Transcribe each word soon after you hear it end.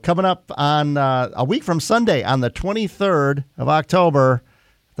Coming up on a week from Sunday, on the 23rd of October,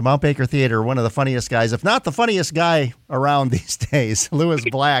 the Mount Baker Theater, one of the funniest guys, if not the funniest guy around these days, Lewis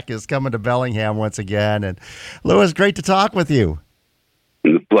Black, is coming to Bellingham once again. And Lewis, great to talk with you.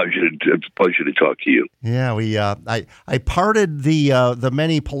 It's a pleasure to talk to you. Yeah, I parted the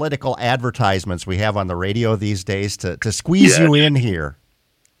many political advertisements we have on the radio these days to squeeze you in here.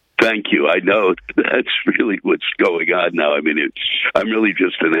 Thank you. I know that's really what's going on now. I mean, I'm really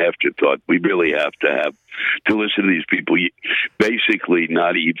just an afterthought. We really have to listen to these people. Basically,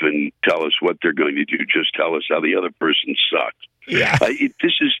 not even tell us what they're going to do. Just tell us how the other person sucks. Yeah. In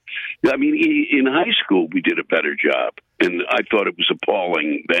high school, we did a better job, and I thought it was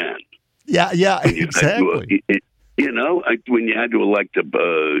appalling then. Yeah, exactly. When you had to elect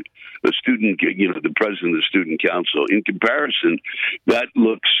a student, the president of the student council, in comparison, that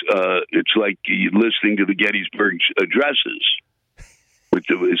looks, it's like you're listening to the Gettysburg addresses,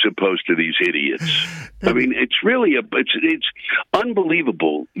 as opposed to these idiots. I mean, it's really it's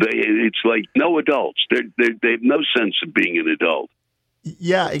unbelievable. It's like no adults. They have no sense of being an adult.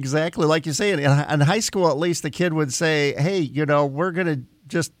 Yeah, exactly. Like you say, in high school, at least the kid would say, "Hey, we're going to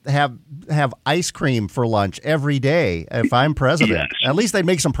just have ice cream for lunch every day if I'm president." Yes. At least they'd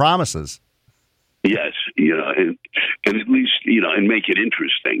make some promises. Yes, and at least and make it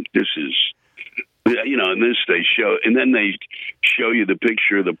interesting. This is. And this they show, and then they show you the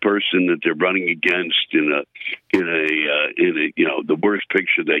picture of the person that they're running against in a the worst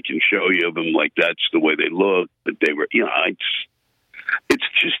picture they can show you of them, like that's the way they look. But they were, it's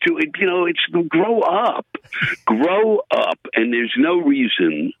just too, it's grow up, and there's no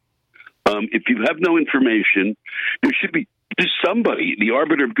reason. If you have no information, there should be. There's somebody, the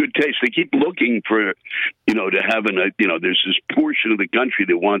arbiter of good taste. They keep looking for, to have there's this portion of the country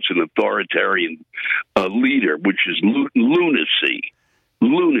that wants an authoritarian leader, which is lunacy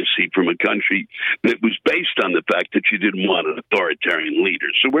from a country that was based on the fact that you didn't want an authoritarian leader.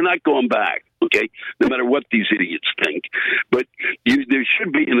 So we're not going back, okay, no matter what these idiots think. But there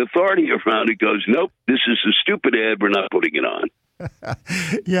should be an authority around that goes, nope, this is a stupid ad, we're not putting it on.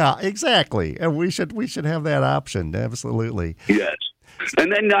 Yeah, exactly. And we should have that option. Absolutely. Yes.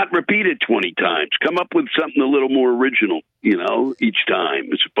 And then not repeat it 20 times. Come up with something a little more original, each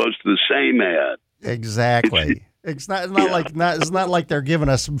time, as opposed to the same ad. Exactly. It's not like they're giving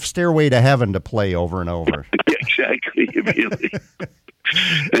us Stairway to Heaven to play over and over. Exactly. Really.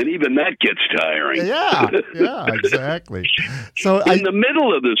 And even that gets tiring. Yeah, exactly. So in the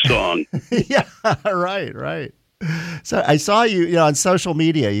middle of the song. Yeah, right. So I saw you, on social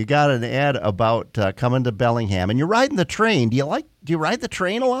media. You got an ad about coming to Bellingham, and you're riding the train. Do you ride the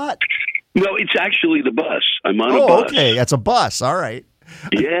train a lot? No, it's actually the bus. I'm on a bus. Oh, okay, it's a bus. All right.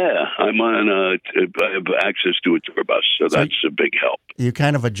 Yeah, I'm on I have access to a tour bus, so that's a big help. You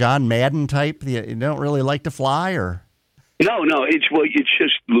kind of a John Madden type? You don't really like to fly, or? No, it's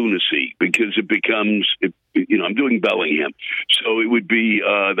just lunacy because it becomes, I'm doing Bellingham, so it would be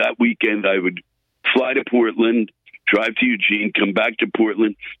that weekend I would fly to Portland, drive to Eugene, come back to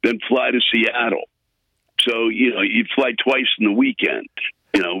Portland, then fly to Seattle. So, you'd fly twice in the weekend,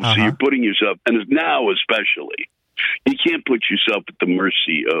 so you're putting yourself, and now especially, you can't put yourself at the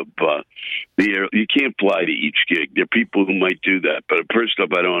mercy of the air. You can't fly to each gig. There are people who might do that, but first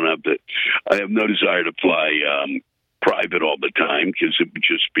off, I have no desire to fly private all the time because it would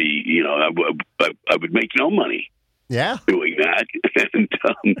just be, I would make no money. Yeah, doing that, and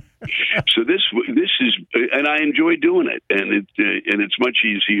so this is, and I enjoy doing it, and it's much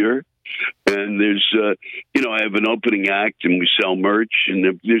easier. And there's, I have an opening act, and we sell merch,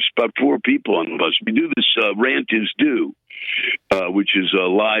 and there's about 4 people on the bus. We do this Rant is Due, which is a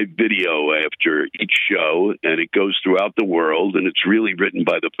live video after each show, and it goes throughout the world, and it's really written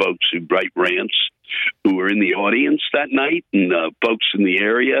by the folks who write rants, who are in the audience that night, and folks in the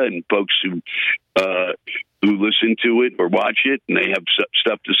area, and folks who listen to it or watch it, and they have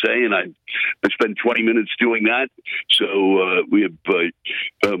stuff to say, and I spend 20 minutes doing that. So we have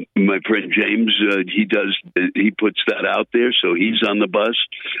my friend James, he puts that out there, so he's on the bus.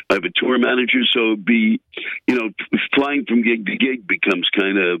 I have a tour manager, so it'd be, flying from gig to gig becomes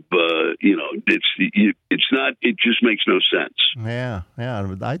kind of, it's not, it just makes no sense. Yeah,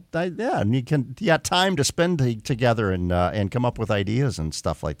 and you got time to spend together and come up with ideas and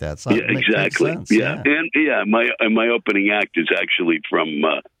stuff like that. So yeah, exactly. Yeah, and my opening act is actually from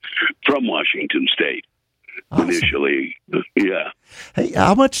Washington State. Awesome. Initially, yeah. Hey,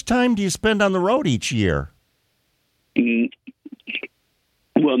 how much time do you spend on the road each year?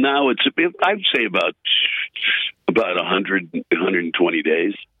 Well, now I'd say about 100, 120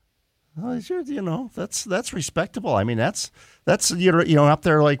 days. Well, that's respectable. I mean, that's up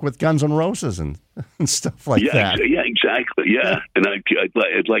there like with Guns N' Roses and stuff like that. Yeah, exactly. Yeah, and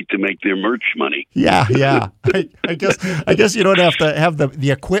I'd like to make their merch money. Yeah. I guess you don't have to have the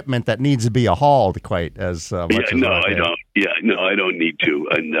equipment that needs to be hauled quite as much. I don't. Yeah, no, I don't need to,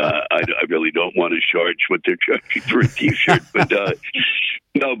 and I really don't want to charge what they're charging for a T-shirt. But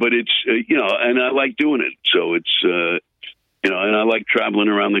no, but it's and I like doing it. So it's. And I like traveling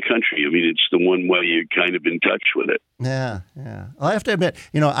around the country. I mean, it's the one way you're kind of in touch with it. Yeah. Well, I have to admit,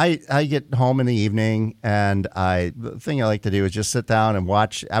 I get home in the evening, and the thing I like to do is just sit down and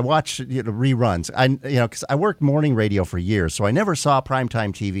watch. I watch reruns. Because I worked morning radio for years, so I never saw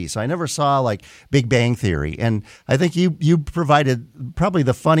primetime TV. So I never saw like Big Bang Theory. And I think you provided probably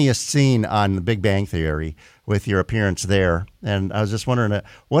the funniest scene on The Big Bang Theory with your appearance there. And I was just wondering,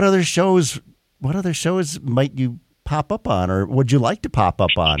 what other shows might you pop up on, or would you like to pop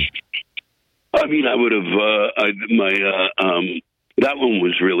up on? I mean, I would have. That one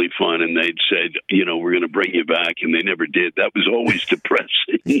was really fun, and they'd said, we're going to bring you back, and they never did. That was always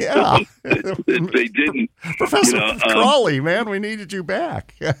depressing. Yeah, they didn't. Professor Crawley, man, we needed you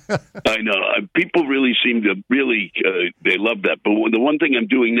back. I know. People really seem to they love that. But the one thing I'm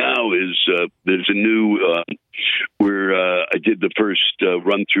doing now is there's a new where I did the first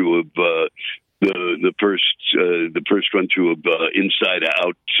run through of. The first run through of Inside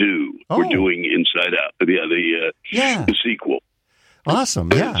Out 2. Oh. We're doing Inside Out, the sequel.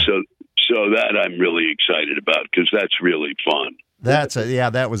 Awesome, yeah. So that I'm really excited about because that's really fun.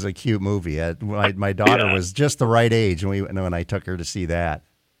 That was a cute movie. My daughter was just the right age when I took her to see that.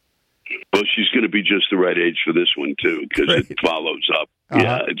 Well, she's going to be just the right age for this one too because it follows up. Uh-huh.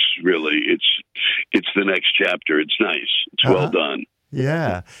 Yeah, it's really it's the next chapter. It's nice. It's well done.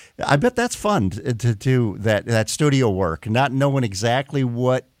 Yeah, I bet that's fun to do that studio work, not knowing exactly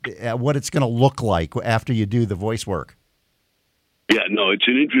what it's going to look like after you do the voice work. Yeah, no, it's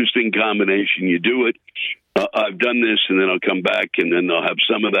an interesting combination. You do it. I've done this, and then I'll come back, and then they'll have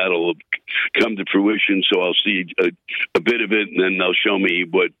some of that will come to fruition. So I'll see a bit of it, and then they'll show me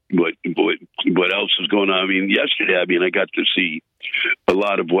what else is going on. I mean, yesterday, I got to see a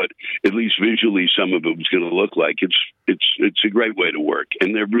lot of what, at least visually, some of it was going to look like. It's a great way to work,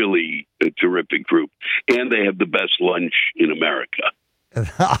 and they're really a terrific group, and they have the best lunch in America.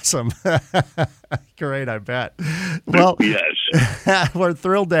 Awesome. Great, I bet. Well, yes. We're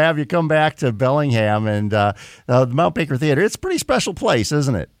thrilled to have you come back to Bellingham and the Mount Baker Theater. It's a pretty special place,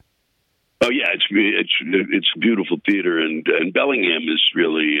 isn't it? Oh, yeah, it's a beautiful theater, and Bellingham is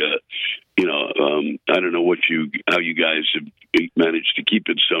really, I don't know how you guys have managed to keep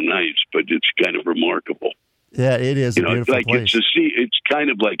it so nice, but it's kind of remarkable. Yeah, it is a beautiful place. It's kind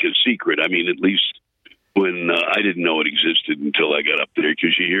of like a secret. I mean, at least when I didn't know it existed until I got up there,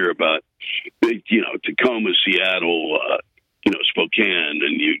 because you hear about, Tacoma, Seattle, Spokane,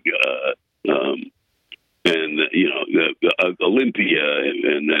 and Olympia,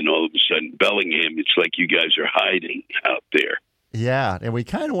 and then all of a sudden Bellingham. It's like you guys are hiding out there. Yeah, and we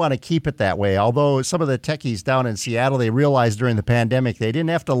kind of want to keep it that way. Although some of the techies down in Seattle, they realized during the pandemic they didn't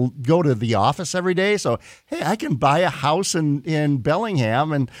have to go to the office every day. So, hey, I can buy a house in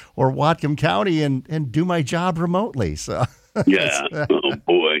Bellingham or Whatcom County and do my job remotely. So yeah, oh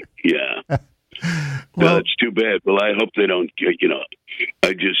boy, yeah. Well, it's too bad. Well, I hope they don't.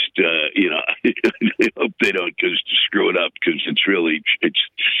 I just, I hope they don't screw it up because it's.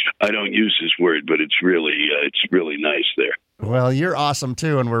 I don't use this word, but it's really nice there. Well, you're awesome,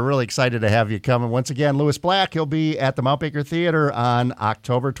 too, and we're really excited to have you come. And once again, Lewis Black, he'll be at the Mount Baker Theater on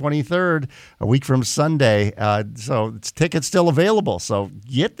October 23rd, a week from Sunday. So tickets still available. So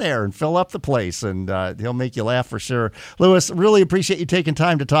get there and fill up the place, and he'll make you laugh for sure. Lewis, really appreciate you taking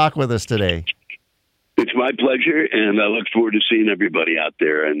time to talk with us today. It's my pleasure, and I look forward to seeing everybody out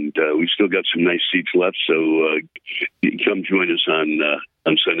there. And we've still got some nice seats left, so come join us on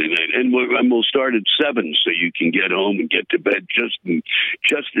Sunday night. And we'll start at 7, so you can get home and get to bed just in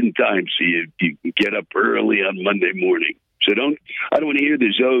time, so you can get up early on Monday morning. So I don't want to hear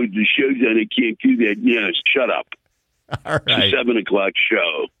this, the show's on, I can't do that. Yes, shut up. All right. It's a 7 o'clock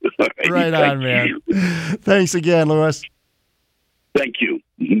show. All right on, man. Thanks again, Lewis. Thank you.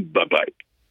 Bye-bye.